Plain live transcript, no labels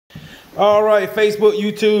All right, Facebook,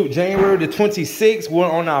 YouTube, January the 26th.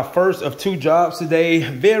 We're on our first of 2 jobs today.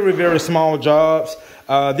 Very, very small jobs.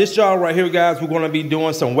 This job right here, guys, we're going to be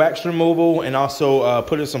doing some wax removal and also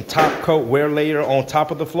putting some top coat wear layer on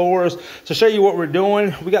top of the floors. To show you what we're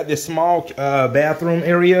doing, we got this small bathroom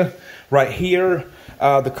area right here.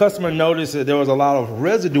 The customer noticed that there was a lot of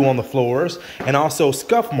residue on the floors and also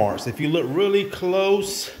scuff marks. If you look really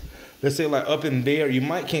close, let's say like up in there, you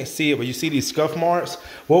can't see it, but you see these scuff marks.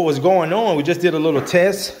 What was going on, we just did a little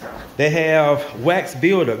test. They have wax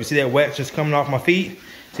buildup. You see that wax just coming off my feet?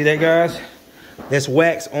 See that, guys? That's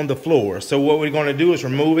wax on the floor. So what we're gonna do is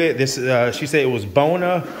remove it. This, she said it was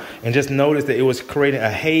Bona, and just noticed that it was creating a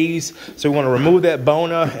haze. So we're gonna remove that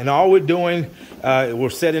Bona, and all we're doing, we're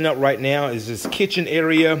setting up right now is this kitchen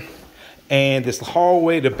area, and this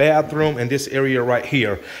hallway, the bathroom, and this area right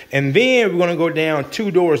here. And then we're gonna go down 2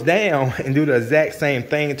 doors down and do the exact same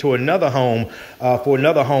thing to another home for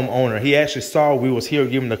another homeowner. He actually saw we was here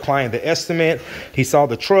giving the client the estimate. He saw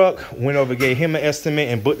the truck, went over, gave him an estimate,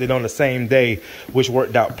 and booked it on the same day, which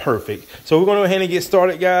worked out perfect. So we're gonna go ahead and get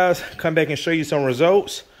started, guys. Come back and show you some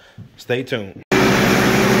results. Stay tuned.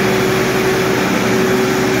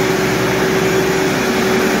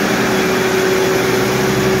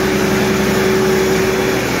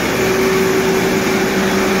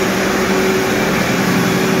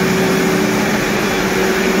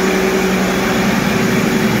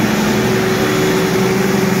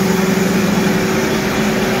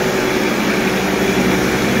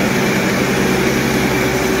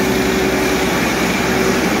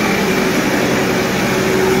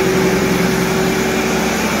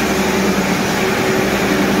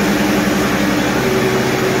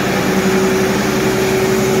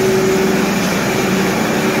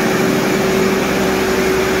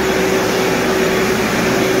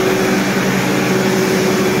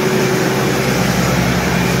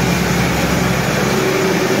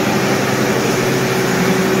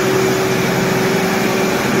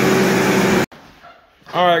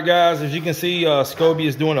 All right, guys, as you can see, Scoby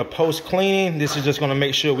is doing a post cleaning. This is just going to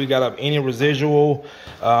make sure we got up any residual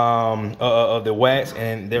of the wax,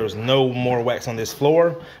 and there's no more wax on this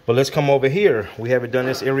floor. But let's come over here. We haven't done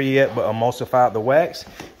this area yet, but emulsified the wax.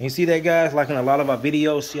 And you see that, guys, like in a lot of our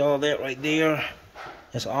videos, see all that right there?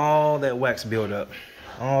 It's all that wax buildup.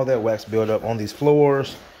 All that wax buildup on these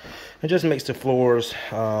floors. It just makes the floors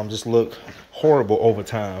just look horrible over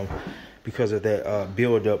time because of that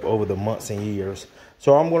buildup over the months and years.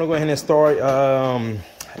 So I'm going to go ahead and start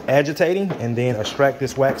agitating and then extract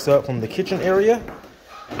this wax up from the kitchen area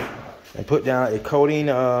and put down a coating,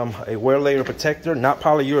 a wear layer protector, not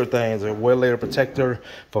polyurethane, a wear layer protector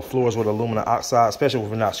for floors with aluminum oxide, especially if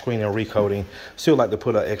we're not screening or recoating. Still like to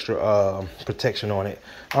put an extra protection on it.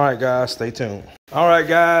 All right, guys, stay tuned. All right,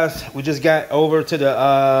 guys, we just got over to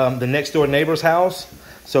the next door neighbor's house.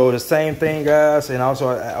 So the same thing, guys, and also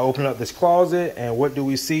I open up this closet, and what do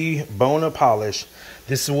we see? Bona polish.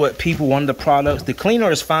 This is what people want the products. The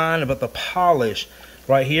cleaner is fine, but the polish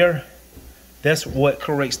right here, that's what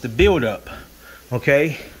corrects the buildup,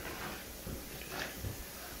 okay?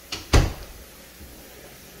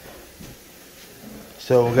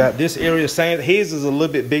 So we got this area, same. His is a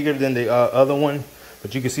little bit bigger than the other one,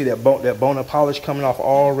 but you can see that Bona polish coming off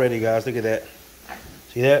already, guys. Look at that.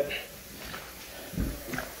 See that?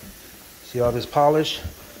 See all this polish?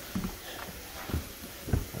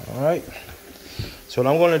 All right. So what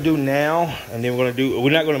I'm gonna do now, and then we're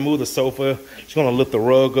not gonna move the sofa. Just gonna lift the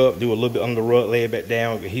rug up, do a little bit under the rug, lay it back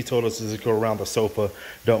down. He told us to just go around the sofa,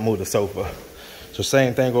 don't move the sofa. So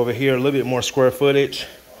same thing over here, a little bit more square footage.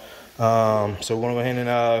 So we're gonna go ahead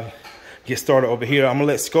and get started over here. I'm gonna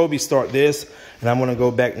let Scoby start this, and I'm gonna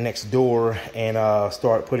go back next door and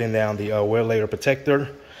start putting down the wear layer protector,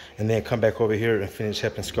 and then come back over here and finish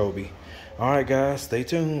helping Scoby. All right, guys, stay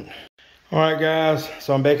tuned. All right, guys,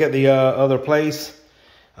 so I'm back at the other place.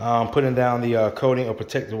 Putting down the coating of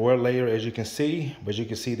protective wear layer, as you can see. But you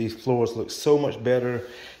can see these floors look so much better.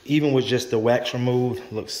 Even with just the wax removed,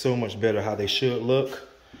 looks so much better how they should look.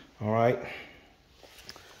 All right,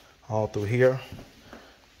 all through here.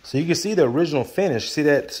 So you can see the original finish. See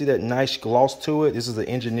that nice gloss to it? This is the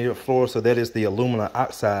engineered floor, so that is the aluminum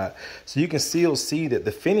oxide. So you can still see that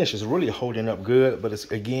the finish is really holding up good, but it's,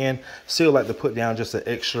 again, still like to put down just an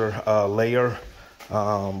extra layer.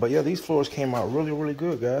 But yeah, these floors came out really, really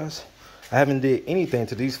good, guys. I haven't did anything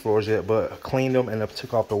to these floors yet, but cleaned them and I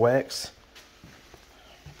took off the wax.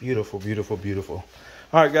 Beautiful, beautiful, beautiful.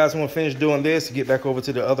 All right, guys, I'm gonna finish doing this, get back over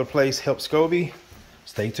to the other place, help Scoby.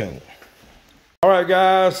 Stay tuned. All right,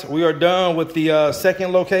 guys, we are done with the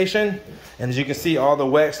second location. And as you can see, all the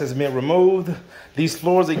wax has been removed. These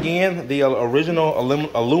floors, again, the original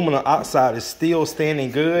aluminum oxide is still standing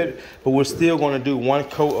good, but we're still going to do one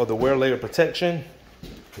coat of the wear layer protection.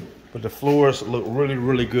 But the floors look really,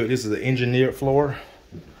 really good. This is an engineered floor.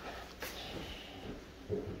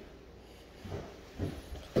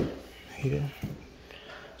 Here.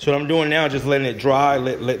 So what I'm doing now is just letting it dry,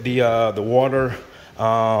 let the water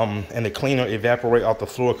and the cleaner evaporate off the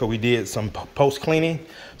floor, because we did some post cleaning.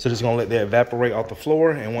 So just gonna let that evaporate off the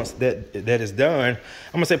floor, and once that is done,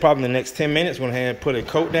 I'm gonna say probably in the next 10 minutes, we're gonna have put a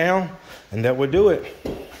coat down, and that will do it.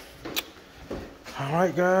 All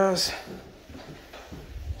right, guys,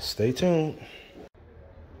 stay tuned.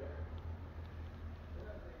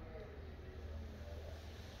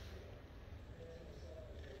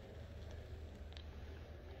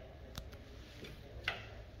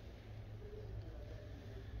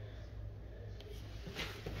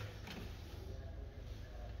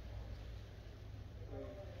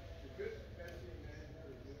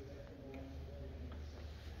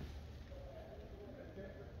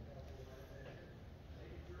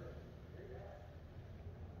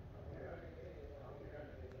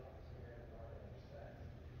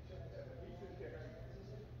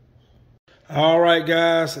 All right,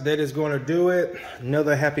 guys, that is going to do it.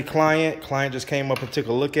 Another happy client. Client just came up and took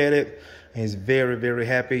a look at it, and he's very, very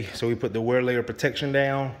happy. So we put the wear layer protection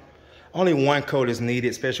down. Only one coat is needed,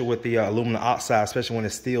 especially with the aluminum oxide, especially when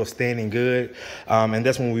it's still standing good. And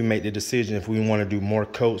that's when we make the decision if we want to do more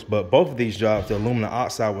coats. But both of these jobs, the aluminum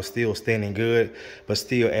oxide was still standing good, but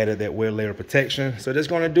still added that wear layer protection. So that's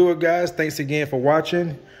going to do it, guys. Thanks again for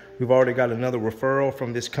watching. We've already got another referral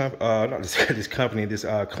from this client.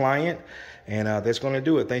 And that's going to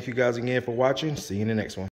do it. Thank you guys again for watching. See you in the next one.